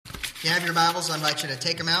If you have your Bibles, I invite you to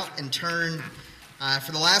take them out and turn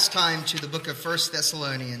for the last time to the book of 1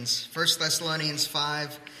 Thessalonians. 1 Thessalonians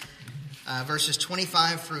 5, verses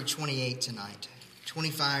 25 through 28 tonight.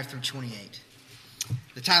 25 through 28.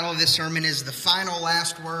 The title of this sermon is The Final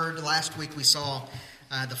Last Word. Last week we saw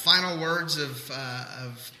the final words of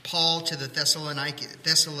Paul to the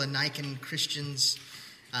Thessalonican Christians.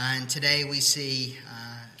 And today we see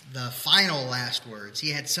the final last words. He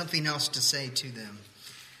had something else to say to them.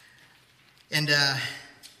 And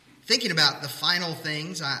thinking about the final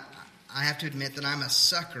things, I have to admit that I'm a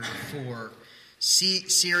sucker for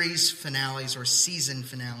series finales or season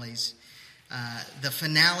finales. The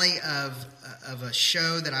finale of a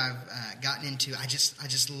show that I've gotten into, I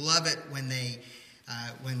just love it when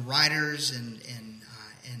when writers and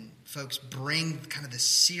folks bring kind of the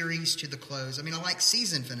series to the close. I mean, I like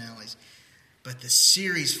season finales, but the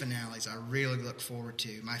series finales I really look forward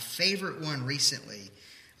to. My favorite one recently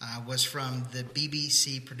was from the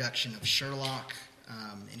BBC production of Sherlock.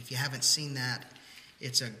 And if you haven't seen that,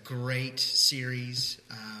 it's a great series.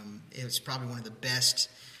 It was probably one of the best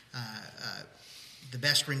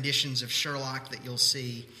renditions of Sherlock that you'll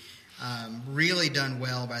see. Really done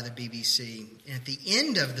well by the BBC. And at the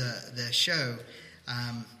end of the show,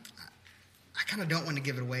 I kind of don't want to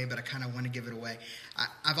give it away, but I kind of want to give it away.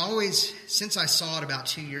 I've always, since I saw it about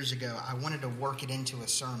 2 years ago, I wanted to work it into a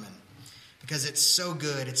sermon. Because it's so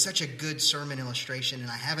good. It's such a good sermon illustration, and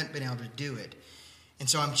I haven't been able to do it. And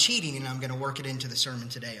so I'm cheating, and I'm going to work it into the sermon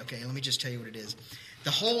today. Okay, let me just tell you what it is. The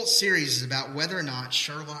whole series is about whether or not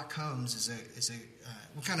Sherlock Holmes is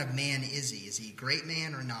what kind of man is he? Is he a great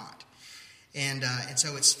man or not? And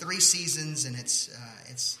so it's 3 seasons, and it's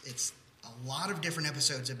a lot of different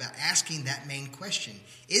episodes about asking that main question: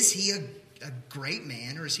 is he a great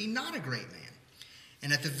man, or is he not a great man?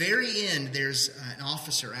 And at the very end, there's an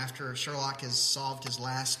officer, after Sherlock has solved his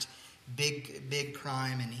last big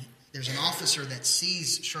crime, and there's an officer that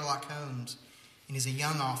sees Sherlock Holmes, and he's a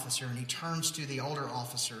young officer, and he turns to the older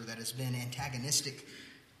officer that has been antagonistic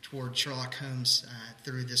toward Sherlock Holmes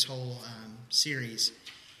through this whole series.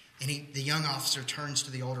 And the young officer turns to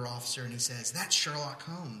the older officer, and he says, "That's Sherlock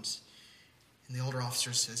Holmes." And the older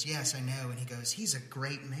officer says, "Yes, I know." And he goes, "He's a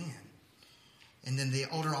great man." And then the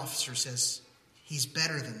older officer says, "He's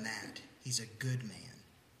better than that. He's a good man."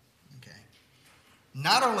 Okay.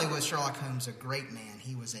 Not only was Sherlock Holmes a great man,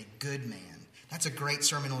 he was a good man. That's a great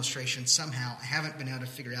sermon illustration. Somehow, I haven't been able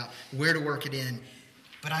to figure out where to work it in,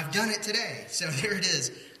 but I've done it today. So there it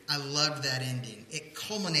is. I loved that ending. It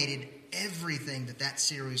culminated everything that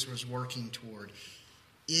series was working toward.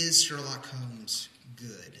 Is Sherlock Holmes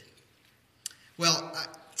good? Well,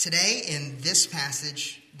 today in this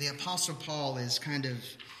passage, the Apostle Paul is kind of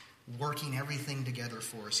working everything together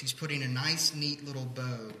for us. He's putting a nice, neat little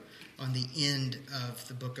bow on the end of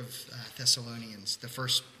the book of Thessalonians, the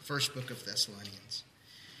first book of Thessalonians.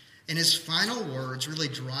 And his final words really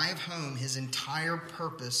drive home his entire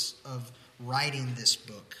purpose of writing this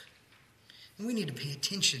book. And we need to pay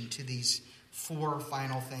attention to these 4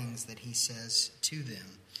 final things that he says to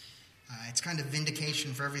them. It's kind of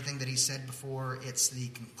vindication for everything that he said before. It's the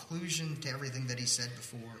conclusion to everything that he said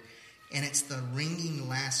before. And it's the ringing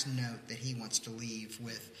last note that he wants to leave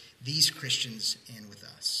with these Christians and with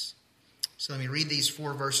us. So let me read these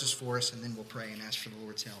 4 verses for us, and then we'll pray and ask for the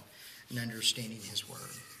Lord's help in understanding his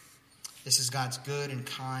word. This is God's good and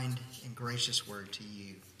kind and gracious word to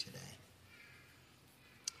you today.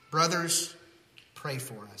 Brothers, pray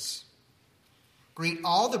for us. Greet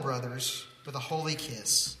all the brothers with a holy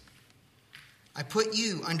kiss. I put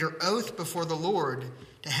you under oath before the Lord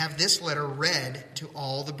to have this letter read to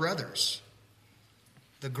all the brothers.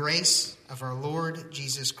 The grace of our Lord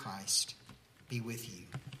Jesus Christ be with you.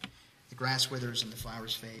 The grass withers and the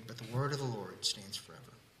flowers fade, but the word of the Lord stands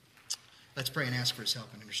forever. Let's pray and ask for his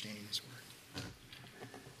help in understanding his word.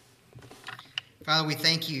 Father, we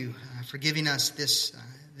thank you for giving us this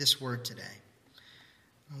word today.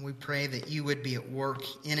 And we pray that you would be at work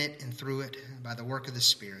in it and through it by the work of the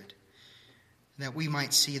Spirit, that we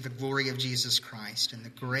might see the glory of Jesus Christ and the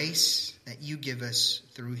grace that you give us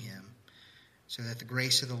through him, so that the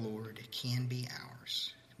grace of the Lord can be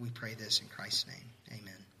ours. We pray this in Christ's name.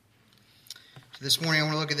 Amen. So this morning I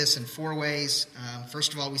want to look at this in 4 ways.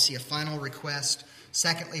 First of all, we see a final request.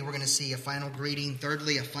 Secondly, we're going to see a final greeting.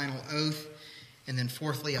 Thirdly, a final oath. And then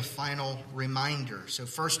fourthly, a final reminder. So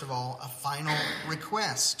first of all, a final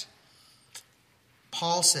request.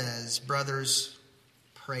 Paul says, brothers,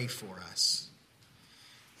 pray for us.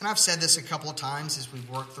 And I've said this a couple of times as we've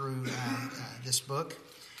worked through this book.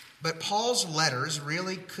 But Paul's letters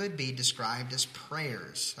really could be described as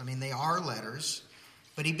prayers. I mean, they are letters,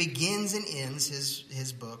 But he begins and ends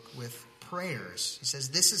his book with prayers. He says,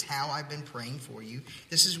 this is how I've been praying for you.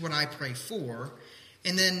 This is what I pray for.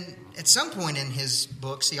 And then at some point in his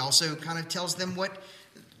books, he also kind of tells them what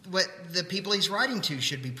the people he's writing to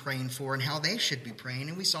should be praying for and how they should be praying.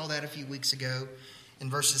 And we saw that a few weeks ago.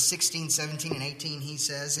 In verses 16, 17, and 18, he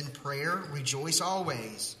says, in prayer, rejoice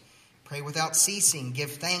always. Pray without ceasing.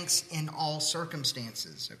 Give thanks in all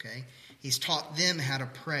circumstances. Okay? He's taught them how to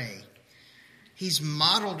pray. He's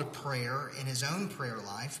modeled prayer in his own prayer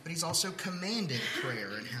life, but he's also commanded prayer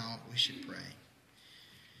and how we should pray.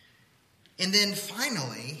 And then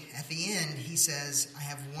finally, at the end, he says, I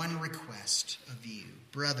have one request of you.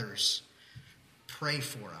 Brothers, pray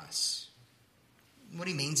for us. What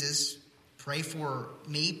he means is, pray for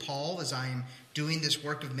me, Paul, as I am doing this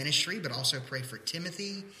work of ministry, but also pray for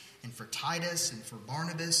Timothy and for Titus and for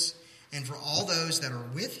Barnabas and for all those that are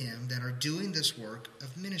with him that are doing this work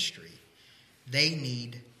of ministry. They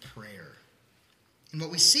need prayer. And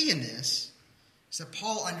what we see in this is that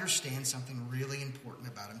Paul understands something really important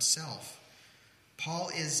about himself.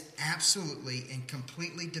 Paul is absolutely and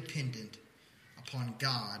completely dependent upon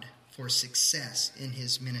God for success in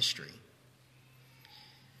his ministry.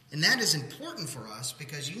 And that is important for us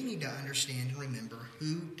because you need to understand and remember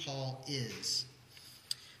who Paul is.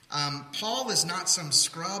 Paul is not some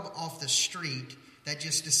scrub off the street that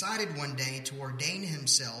just decided one day to ordain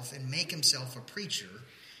himself and make himself a preacher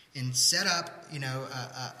and set up,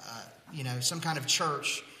 some kind of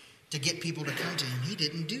church to get people to come to him. He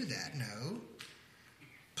didn't do that, no.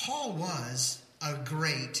 Paul was a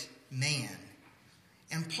great man.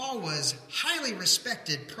 And Paul was highly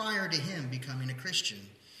respected prior to him becoming a Christian.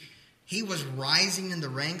 He was rising in the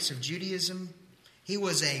ranks of Judaism. He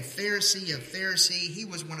was a Pharisee of Pharisee. He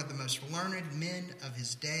was one of the most learned men of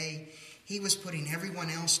his day. He was putting everyone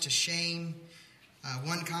else to shame.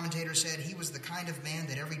 One commentator said he was the kind of man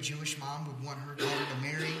that every Jewish mom would want her daughter to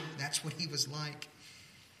marry. That's what he was like.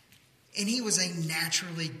 And he was a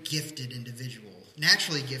naturally gifted individual,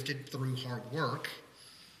 naturally gifted through hard work.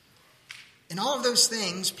 And all of those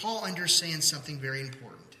things, Paul understands something very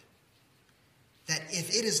important. That if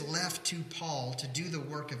it is left to Paul to do the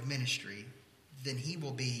work of ministry, then he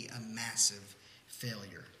will be a massive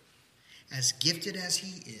failure. As gifted as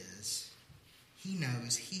he is, he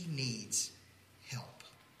knows he needs help.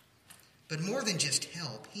 But more than just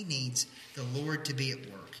help, he needs the Lord to be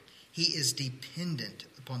at work. He is dependent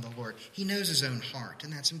upon the Lord. He knows his own heart,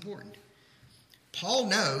 and that's important. Paul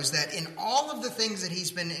knows that in all of the things that he's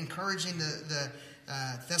been encouraging the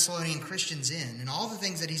Thessalonian Christians in, and all the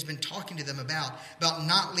things that he's been talking to them about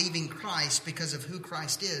not leaving Christ because of who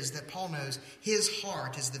Christ is, that Paul knows his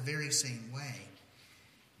heart is the very same way.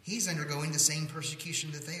 He's undergoing the same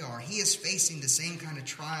persecution that they are. He is facing the same kind of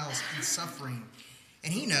trials and suffering.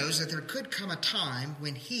 And he knows that there could come a time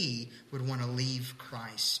when he would want to leave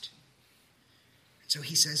Christ. So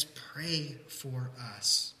he says, pray for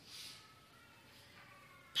us.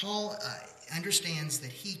 Paul understands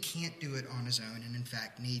that he can't do it on his own and, in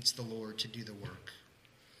fact, needs the Lord to do the work.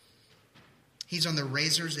 He's on the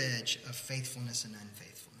razor's edge of faithfulness and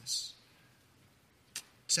unfaithfulness.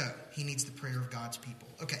 So, he needs the prayer of God's people.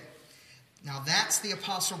 Okay, now that's the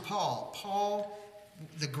Apostle Paul. Paul,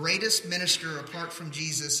 the greatest minister apart from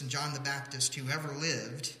Jesus and John the Baptist who ever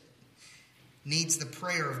lived, needs the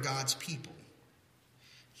prayer of God's people.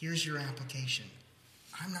 Here's your application.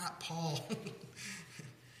 I'm not Paul.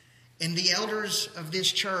 And the elders of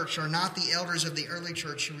this church are not the elders of the early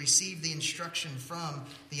church who received the instruction from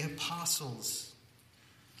the apostles.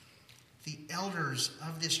 The elders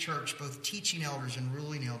of this church, both teaching elders and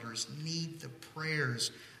ruling elders, need the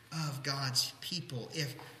prayers of God's people.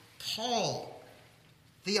 If Paul,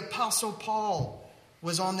 the Apostle Paul,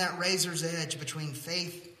 was on that razor's edge between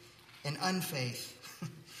faith and unfaith,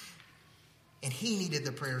 and he needed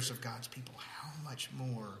the prayers of God's people, how much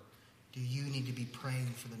more do you need to be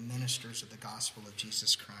praying for the ministers of the gospel of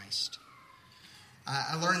Jesus Christ?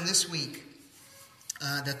 I learned this week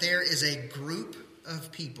that there is a group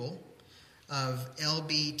of people, of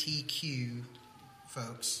LGBTQ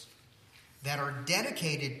folks, that are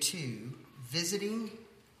dedicated to visiting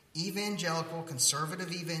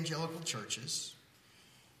conservative evangelical churches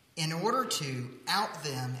in order to out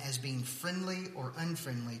them as being friendly or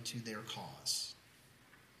unfriendly to their cause.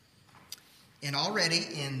 And already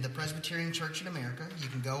in the Presbyterian Church in America, you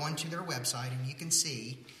can go onto their website and you can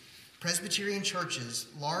see Presbyterian churches,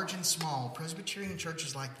 large and small, Presbyterian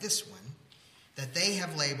churches like this one, that they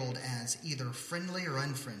have labeled as either friendly or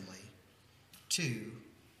unfriendly to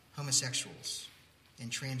homosexuals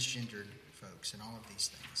and transgendered folks and all of these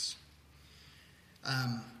things.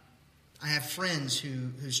 I have friends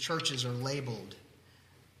whose churches are labeled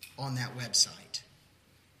on that website.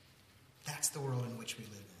 That's the world in which we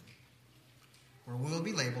live in, where we'll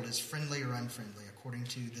be labeled as friendly or unfriendly according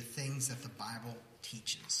to the things that the Bible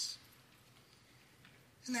teaches.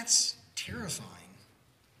 And that's terrifying.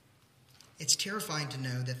 It's terrifying to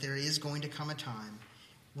know that there is going to come a time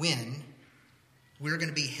when we're going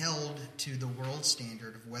to be held to the world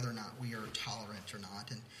standard of whether or not we are tolerant or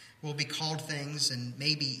not, and we'll be called things and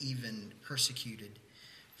maybe even persecuted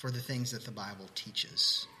for the things that the Bible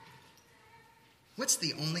teaches. What's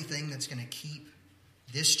the only thing that's going to keep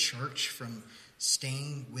this church from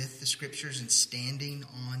staying with the Scriptures and standing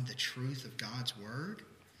on the truth of God's Word?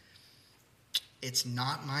 It's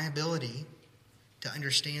not my ability to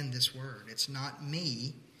understand this Word. It's not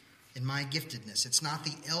me and my giftedness. It's not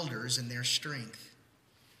the elders and their strength.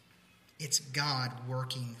 It's God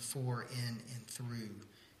working for, in, and through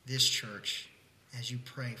this church as you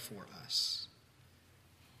pray for us.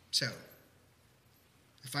 So,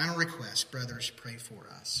 the final request, brothers, pray for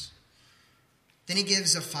us. Then he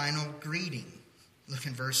gives a final greeting. Look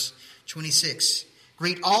in verse 26.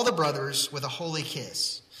 Greet all the brothers with a holy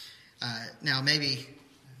kiss. Now,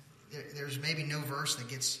 there's maybe no verse that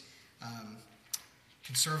gets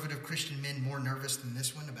conservative Christian men more nervous than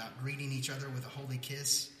this one about greeting each other with a holy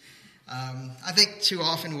kiss. I think too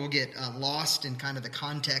often we'll get lost in kind of the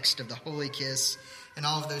context of the holy kiss and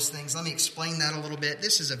all of those things. Let me explain that a little bit.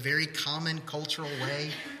 This is a very common cultural way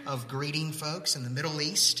of greeting folks in the Middle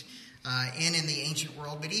East and in the ancient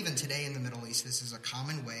world. But even today in the Middle East, this is a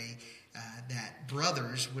common way that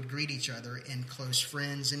brothers would greet each other and close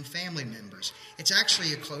friends and family members. It's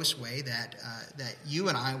actually a close way that you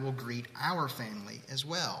and I will greet our family as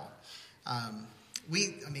well.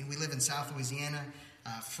 We live in South Louisiana.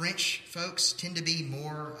 French folks tend to be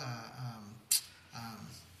more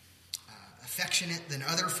affectionate than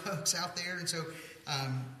other folks out there. And so,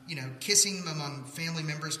 kissing among family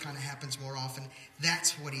members kind of happens more often.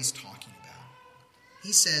 That's what he's talking about.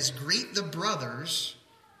 He says, greet the brothers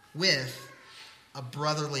with a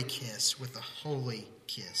brotherly kiss, with a holy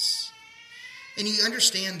kiss. And you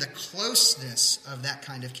understand the closeness of that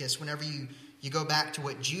kind of kiss whenever you go back to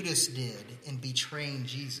what Judas did in betraying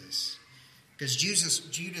Jesus. Because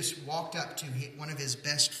Judas walked up to one of his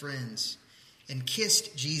best friends and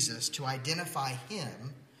kissed Jesus to identify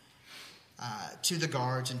him to the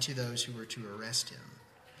guards and to those who were to arrest him.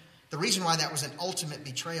 The reason why that was an ultimate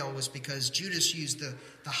betrayal was because Judas used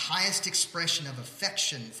the highest expression of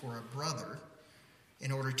affection for a brother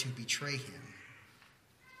in order to betray him.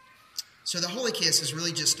 So the holy kiss is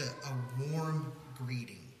really just a warm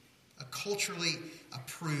greeting, a culturally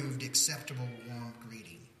approved, acceptable, warm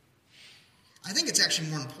greeting. I think it's actually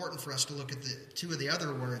more important for us to look at the two of the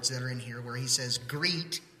other words that are in here where he says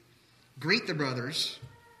greet the brothers.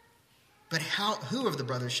 But who of the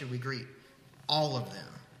brothers should we greet? All of them.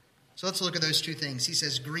 So let's look at those two things. He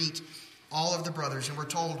says greet all of the brothers, and we're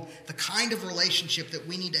told the kind of relationship that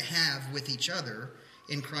we need to have with each other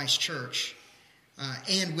in Christ's church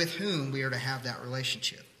and with whom we are to have that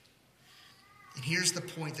relationship. And here's the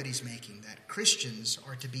point that he's making, that Christians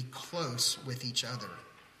are to be close with each other.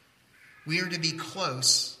 We are to be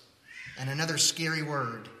close, and another scary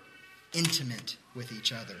word, intimate with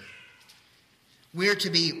each other. We are to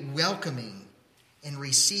be welcoming and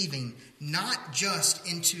receiving, not just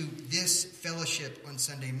into this fellowship on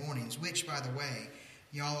Sunday mornings, which, by the way,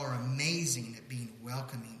 y'all are amazing at being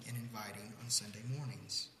welcoming and inviting on Sunday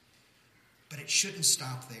mornings. But it shouldn't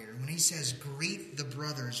stop there. When he says greet the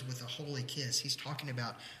brothers with a holy kiss, he's talking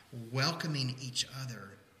about welcoming each other,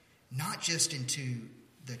 not just into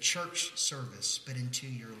the church service, but into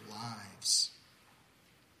your lives.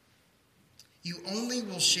 You only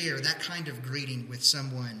will share that kind of greeting with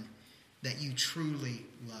someone that you truly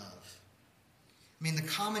love. I mean, the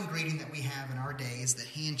common greeting that we have in our day is the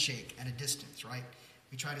handshake at a distance, right?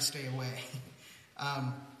 We try to stay away.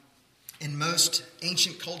 In most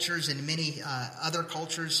ancient cultures and many other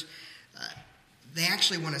cultures, they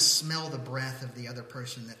actually want to smell the breath of the other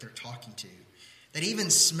person that they're talking to. That even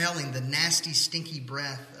smelling the nasty, stinky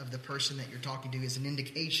breath of the person that you're talking to is an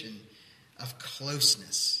indication of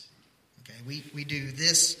closeness. Okay, we do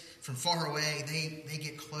this from far away. They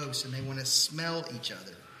get close and they want to smell each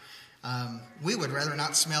other. We would rather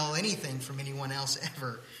not smell anything from anyone else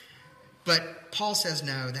ever. But Paul says,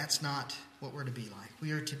 no, that's not what we're to be like.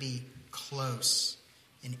 We are to be close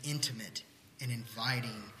and intimate and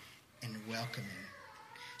inviting and welcoming.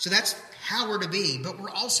 So that's how we're to be, but we're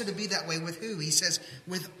also to be that way with who? He says,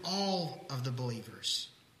 with all of the believers.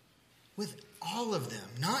 With all of them,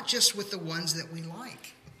 not just with the ones that we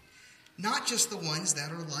like. Not just the ones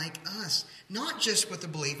that are like us. Not just with the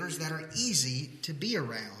believers that are easy to be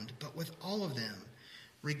around, but with all of them.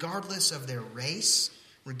 regardless of their race,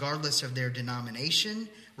 regardless of their denomination,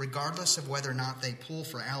 regardless of whether or not they pull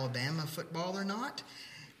for Alabama football or not.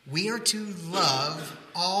 We are to love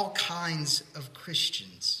all kinds of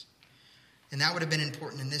Christians. And that would have been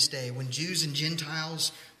important in this day when Jews and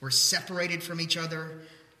Gentiles were separated from each other,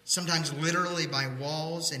 sometimes literally by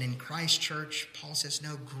walls. And in Christ's church, Paul says,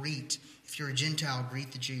 no, greet. If you're a Gentile,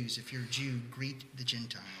 greet the Jews. If you're a Jew, greet the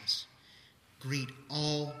Gentiles. Greet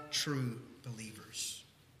all true believers.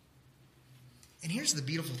 And here's the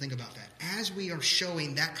beautiful thing about that. As we are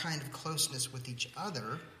showing that kind of closeness with each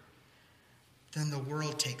other, then the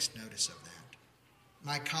world takes notice of that.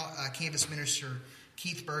 My campus minister,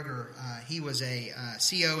 Keith Berger, he was a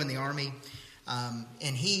CO in the Army,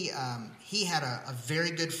 and he had a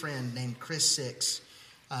very good friend named Chris Six.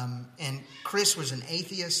 And Chris was an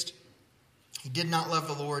atheist. He did not love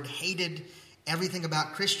the Lord, hated everything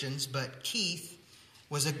about Christians, but Keith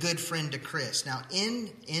was a good friend to Chris. Now,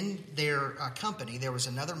 in their company, there was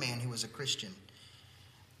another man who was a Christian.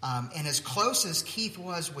 And as close as Keith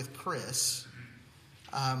was with Chris,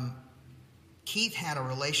 Keith had a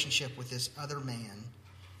relationship with this other man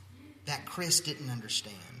that Chris didn't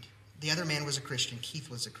understand. The other man was a Christian. Keith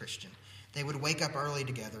was a Christian. They would wake up early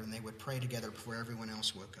together and they would pray together before everyone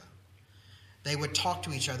else woke up. They would talk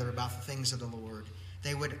to each other about the things of the Lord.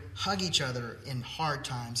 They would hug each other in hard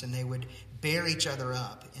times, and they would bear each other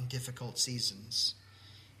up in difficult seasons.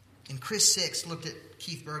 And Chris Six looked at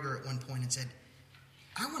Keith Berger at one point and said,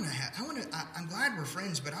 I'm glad we're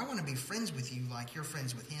friends, but I want to be friends with you like you're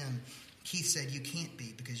friends with him. Keith said, you can't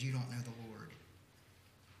be because you don't know the Lord.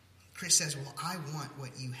 Chris says, well, I want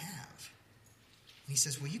what you have. And he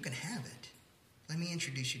says, well, you can have it. Let me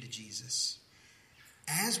introduce you to Jesus.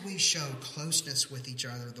 As we show closeness with each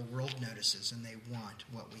other, the world notices and they want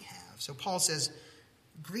what we have. So Paul says,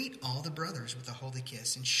 greet all the brothers with a holy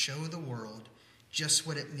kiss and show the world just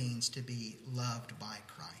what it means to be loved by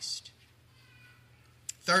Christ.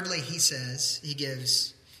 Thirdly, he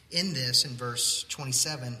gives in this, in verse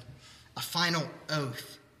 27, a final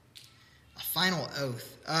oath. A final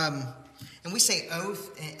oath. And we say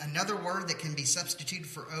oath, another word that can be substituted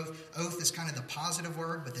for oath. Oath is kind of the positive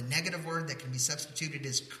word, but the negative word that can be substituted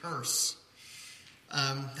is curse.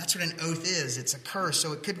 That's what an oath is. It's a curse.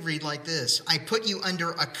 So it could read like this. I put you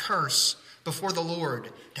under a curse before the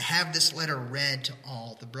Lord to have this letter read to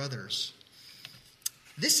all the brothers.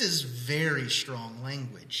 This is very strong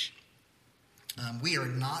language. We are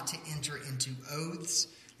not to enter into oaths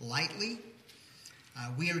lightly.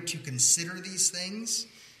 We are to consider these things.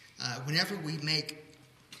 Whenever we make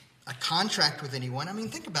a contract with anyone, I mean,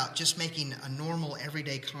 think about just making a normal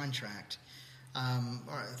everyday contract.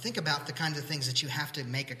 Or think about the kind of things that you have to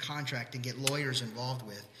make a contract and get lawyers involved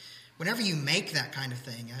with. Whenever you make that kind of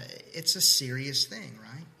thing, it's a serious thing,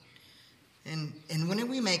 right? And when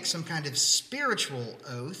we make some kind of spiritual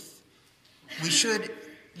oath, we should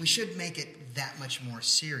make it that much more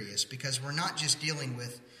serious, because we're not just dealing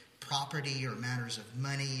with property or matters of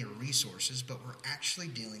money or resources, but we're actually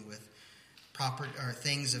dealing with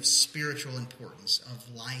things of spiritual importance,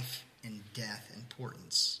 of life and death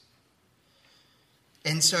importance.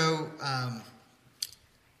 And so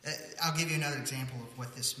I'll give you another example of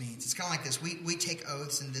what this means. It's kind of like this. We take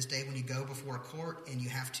oaths in this day when you go before a court and you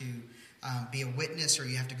have to be a witness, or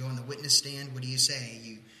you have to go on the witness stand. What do you say?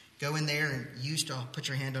 You go in there, and you used to put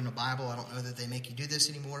your hand on a Bible. I don't know that they make you do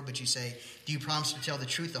this anymore, but you say, do you promise to tell the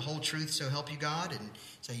truth, the whole truth, so help you God? And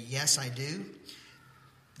say, yes, I do.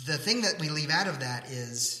 The thing that we leave out of that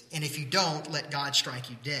is, and if you don't, let God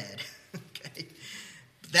strike you dead. Okay?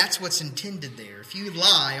 That's what's intended there. If you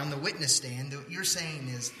lie on the witness stand, what you're saying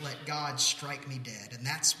is, let God strike me dead. And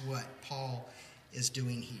that's what Paul is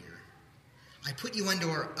doing here. I put you under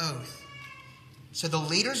our oath. So the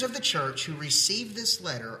leaders of the church who received this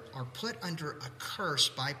letter are put under a curse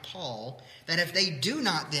by Paul, that if they do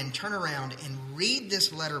not then turn around and read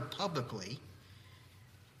this letter publicly,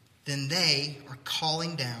 then they are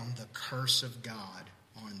calling down the curse of God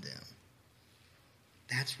on them.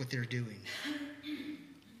 That's what they're doing.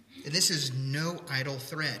 And this is no idle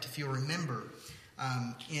threat. If you'll remember,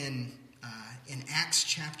 in Acts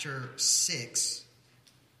chapter 6,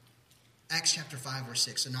 Acts chapter 5 or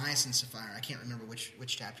 6, Ananias and Sapphira, I can't remember which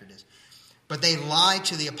chapter it is. But they lied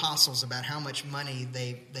to the apostles about how much money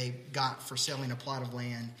they got for selling a plot of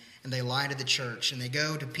land. And they lie to the church. And they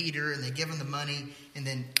go to Peter and they give him the money. And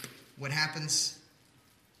then what happens?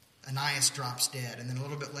 Ananias drops dead. And then a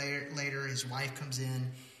little bit later his wife comes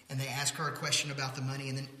in and they ask her a question about the money.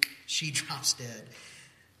 And then she drops dead.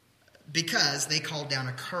 Because they called down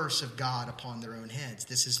a curse of God upon their own heads.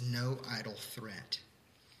 This is no idle threat.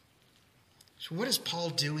 So what is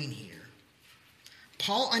Paul doing here?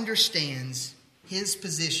 Paul understands his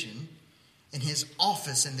position and his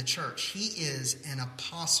office in the church. He is an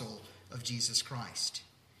apostle of Jesus Christ.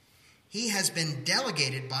 He has been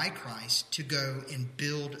delegated by Christ to go and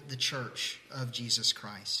build the church of Jesus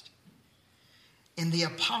Christ. And the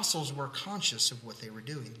apostles were conscious of what they were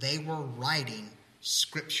doing. They were writing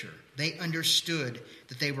Scripture. They understood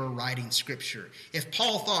that they were writing Scripture. If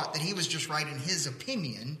Paul thought that he was just writing his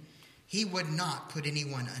opinion, he would not put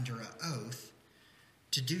anyone under an oath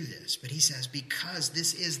to do this. But he says, because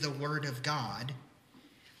this is the Word of God,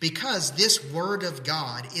 because this Word of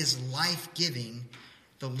God is life-giving,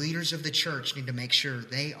 the leaders of the church need to make sure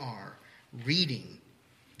they are reading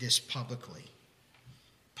this publicly.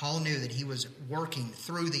 Paul knew that he was working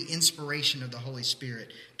through the inspiration of the Holy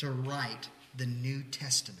Spirit to write the New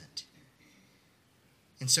Testament.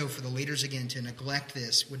 And so for the leaders, again, to neglect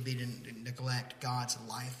this would be to neglect God's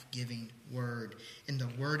life-giving word and the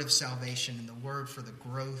word of salvation and the word for the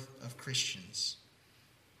growth of Christians.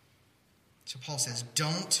 So Paul says,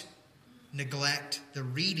 don't neglect the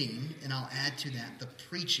reading, and I'll add to that the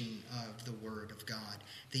preaching of the Word of God,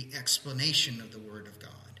 the explanation of the Word of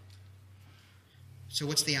God. So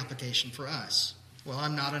what's the application for us? Well,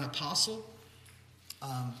 I'm not an apostle.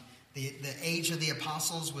 The age of the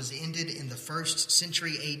apostles was ended in the 1st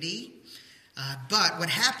century A.D. But what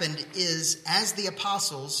happened is, as the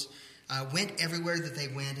apostles went everywhere that they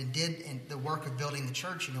went and did the work of building the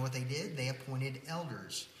church, you know what they did? They appointed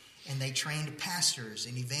elders. And they trained pastors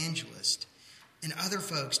and evangelists and other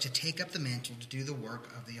folks to take up the mantle to do the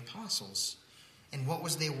work of the apostles. And what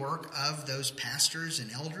was the work of those pastors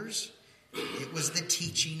and elders? It was the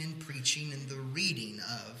teaching and preaching and the reading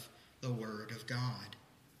of the Word of God.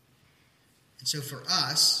 And so for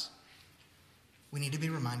us, we need to be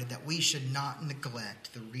reminded that we should not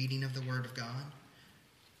neglect the reading of the Word of God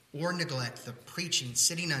or neglect the preaching,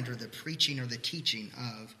 sitting under the preaching or the teaching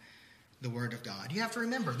of the Word of God. You have to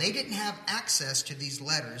remember, they didn't have access to these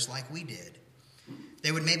letters like we did.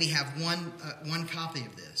 They would maybe have one copy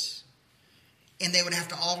of this. And they would have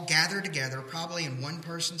to all gather together, probably in one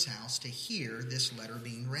person's house, to hear this letter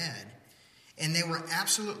being read. And they were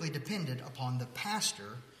absolutely dependent upon the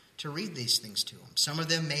pastor to read these things to them. Some of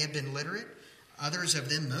them may have been literate. Others of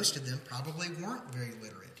them, most of them, probably weren't very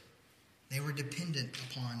literate. They were dependent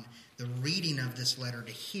upon the reading of this letter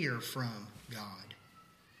to hear from God.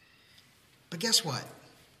 But guess what?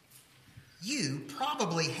 You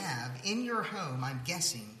probably have in your home, I'm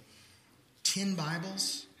guessing, 10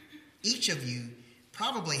 Bibles. Each of you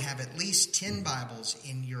probably have at least 10 Bibles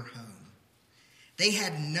in your home. They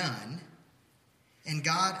had none, and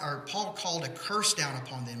Paul called a curse down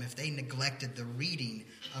upon them if they neglected the reading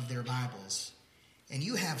of their Bibles. And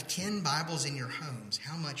you have 10 Bibles in your homes.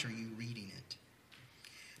 How much are you reading it?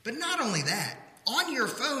 But not only that, on your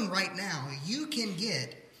phone right now, you can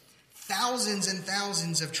get thousands and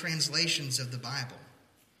thousands of translations of the Bible.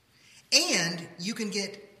 And you can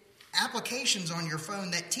get applications on your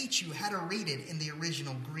phone that teach you how to read it in the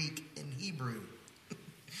original Greek and Hebrew.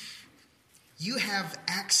 You have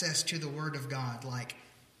access to the Word of God like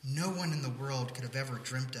no one in the world could have ever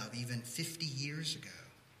dreamt of even 50 years ago.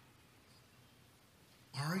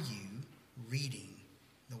 Are you reading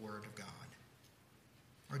the Word of God?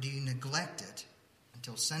 Or do you neglect it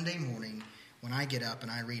until Sunday morning when I get up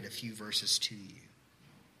and I read a few verses to you?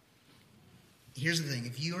 Here's the thing.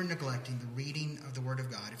 If you are neglecting the reading of the Word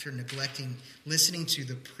of God, if you're neglecting listening to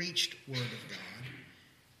the preached Word of God,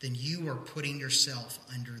 then you are putting yourself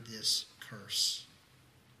under this curse.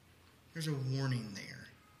 There's a warning there,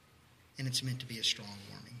 and it's meant to be a strong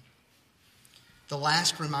warning. The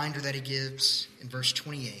last reminder that he gives in verse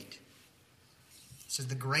 28 says,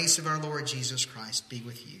 "The grace of our Lord Jesus Christ be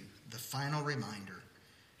with you." The final reminder,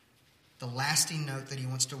 the lasting note that he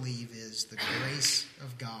wants to leave is the grace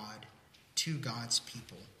of God to God's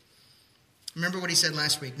people. Remember what he said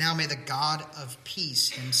last week. Now may the God of peace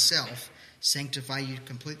himself sanctify you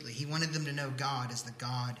completely. He wanted them to know God as the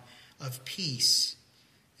God of peace.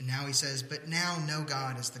 And now he says, but now know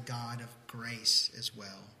God as the God of grace as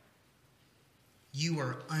well. You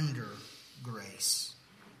are under grace.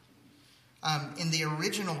 In the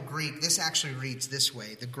original Greek, this actually reads this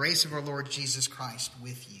way: the grace of our Lord Jesus Christ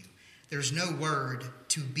with you. There's no word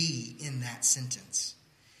 "to be" in that sentence.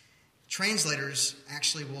 Translators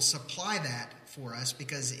actually will supply that for us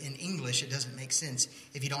because in English it doesn't make sense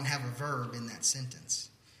if you don't have a verb in that sentence.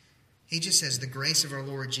 He just says the grace of our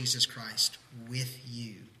Lord Jesus Christ with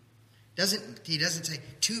you. He doesn't say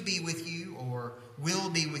to be with you or will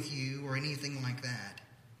be with you or anything like that.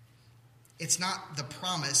 It's not the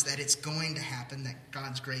promise that it's going to happen, that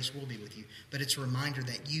God's grace will be with you, but it's a reminder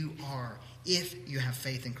that you are, if you have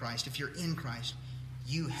faith in Christ, if you're in Christ,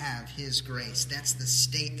 you have his grace. That's the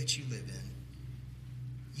state that you live in.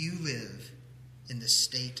 You live in the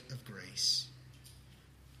state of grace.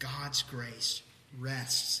 God's grace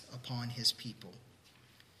rests upon his people.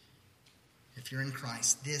 If you're in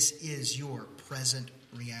Christ, this is your present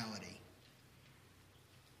reality.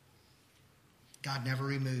 God never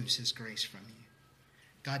removes his grace from you.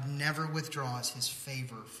 God never withdraws his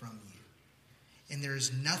favor from you. And there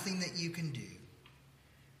is nothing that you can do.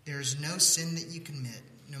 There is no sin that you commit,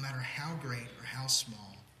 no matter how great or how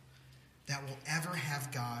small, that will ever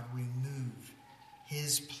have God remove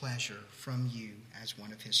his pleasure from you as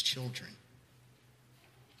one of his children.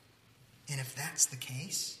 And if that's the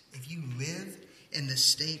case, if you live in the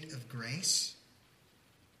state of grace,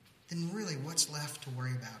 then really what's left to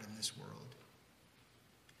worry about in this world?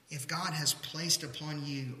 If God has placed upon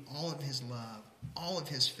you all of his love, all of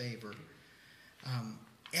his favor,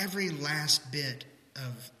 every last bit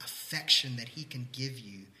of affection that he can give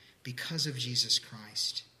you because of Jesus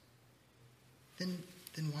Christ, then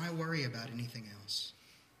why worry about anything else?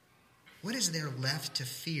 What is there left to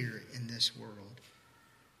fear in this world?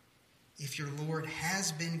 If your Lord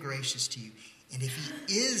has been gracious to you, and if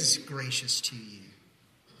he is gracious to you,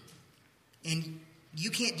 and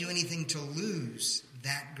you can't do anything to lose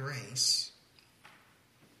that grace,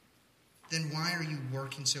 then why are you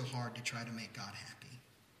working so hard to try to make God happy?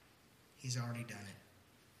 He's already done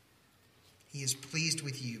it. He is pleased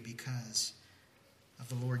with you because of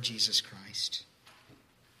the Lord Jesus Christ.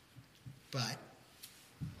 But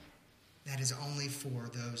that is only for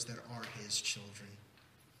those that are his children.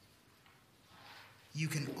 You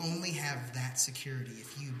can only have that security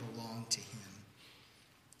if you belong to him.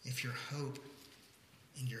 If your hope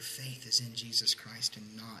and your faith is in Jesus Christ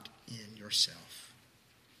and not in yourself.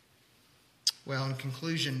 Well, in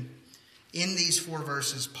conclusion, in these 4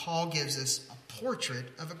 verses, Paul gives us a portrait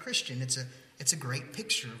of a Christian. It's a great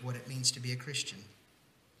picture of what it means to be a Christian.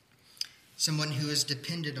 Someone who is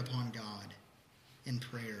dependent upon God in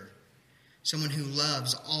prayer. Someone who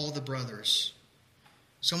loves all the brothers.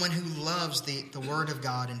 Someone who loves the Word of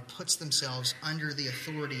God and puts themselves under the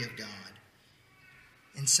authority of God.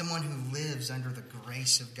 And someone who lives under the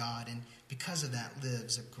grace of God and because of that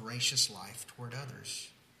lives a gracious life toward others.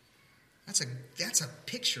 That's a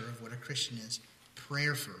picture of what a Christian is.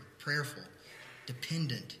 Prayerful,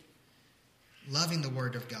 dependent, loving the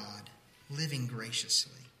Word of God, living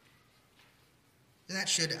graciously. And that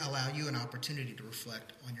should allow you an opportunity to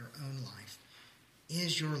reflect on your own life.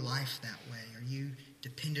 Is your life that way? Are you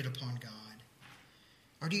dependent upon God?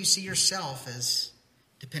 Or do you see yourself as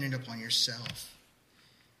dependent upon yourself?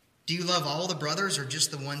 Do you love all the brothers or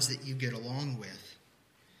just the ones that you get along with?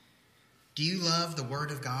 Do you love the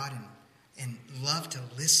Word of God and love to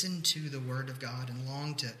listen to the Word of God and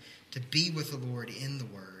long to be with the Lord in the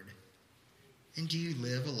Word? And do you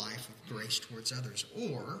live a life of grace towards others?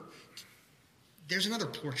 Or there's another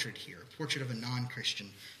portrait here, a portrait of a non-Christian,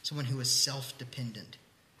 someone who is self-dependent,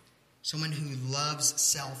 someone who loves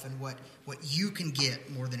self and what you can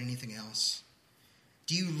get more than anything else.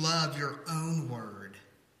 Do you love your own word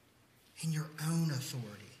and your own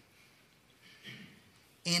authority?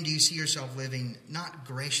 And do you see yourself living not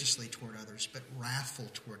graciously toward others, but wrathful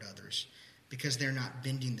toward others because they're not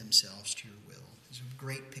bending themselves to your will? There's a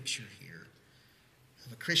great picture here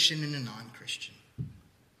of a Christian and a non-Christian.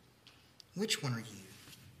 Which one are you?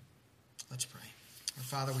 Let's pray. Our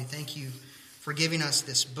Father, we thank you for giving us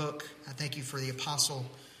this book. I thank you for the apostle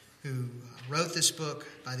who wrote this book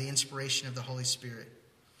by the inspiration of the Holy Spirit.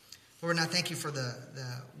 Lord, and I thank you for the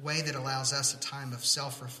way that allows us a time of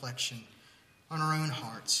self-reflection on our own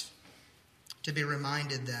hearts, to be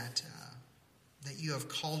reminded that you have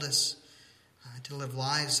called us to live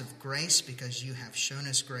lives of grace because you have shown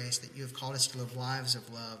us grace, that you have called us to live lives of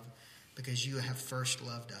love because you have first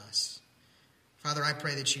loved us. Father, I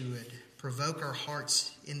pray that you would provoke our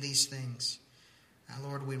hearts in these things.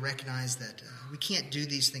 Lord, we recognize that we can't do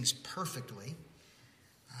these things perfectly,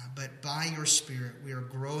 but by your Spirit, we are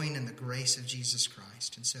growing in the grace of Jesus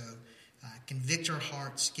Christ. And so convict our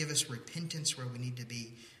hearts, give us repentance where we need to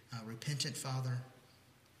be repentant, Father.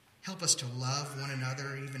 Help us to love one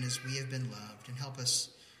another even as we have been loved, and help us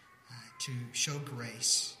to show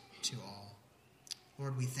grace to all.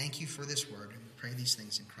 Lord, we thank you for this word, and we pray these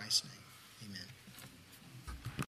things in Christ's name. Amen.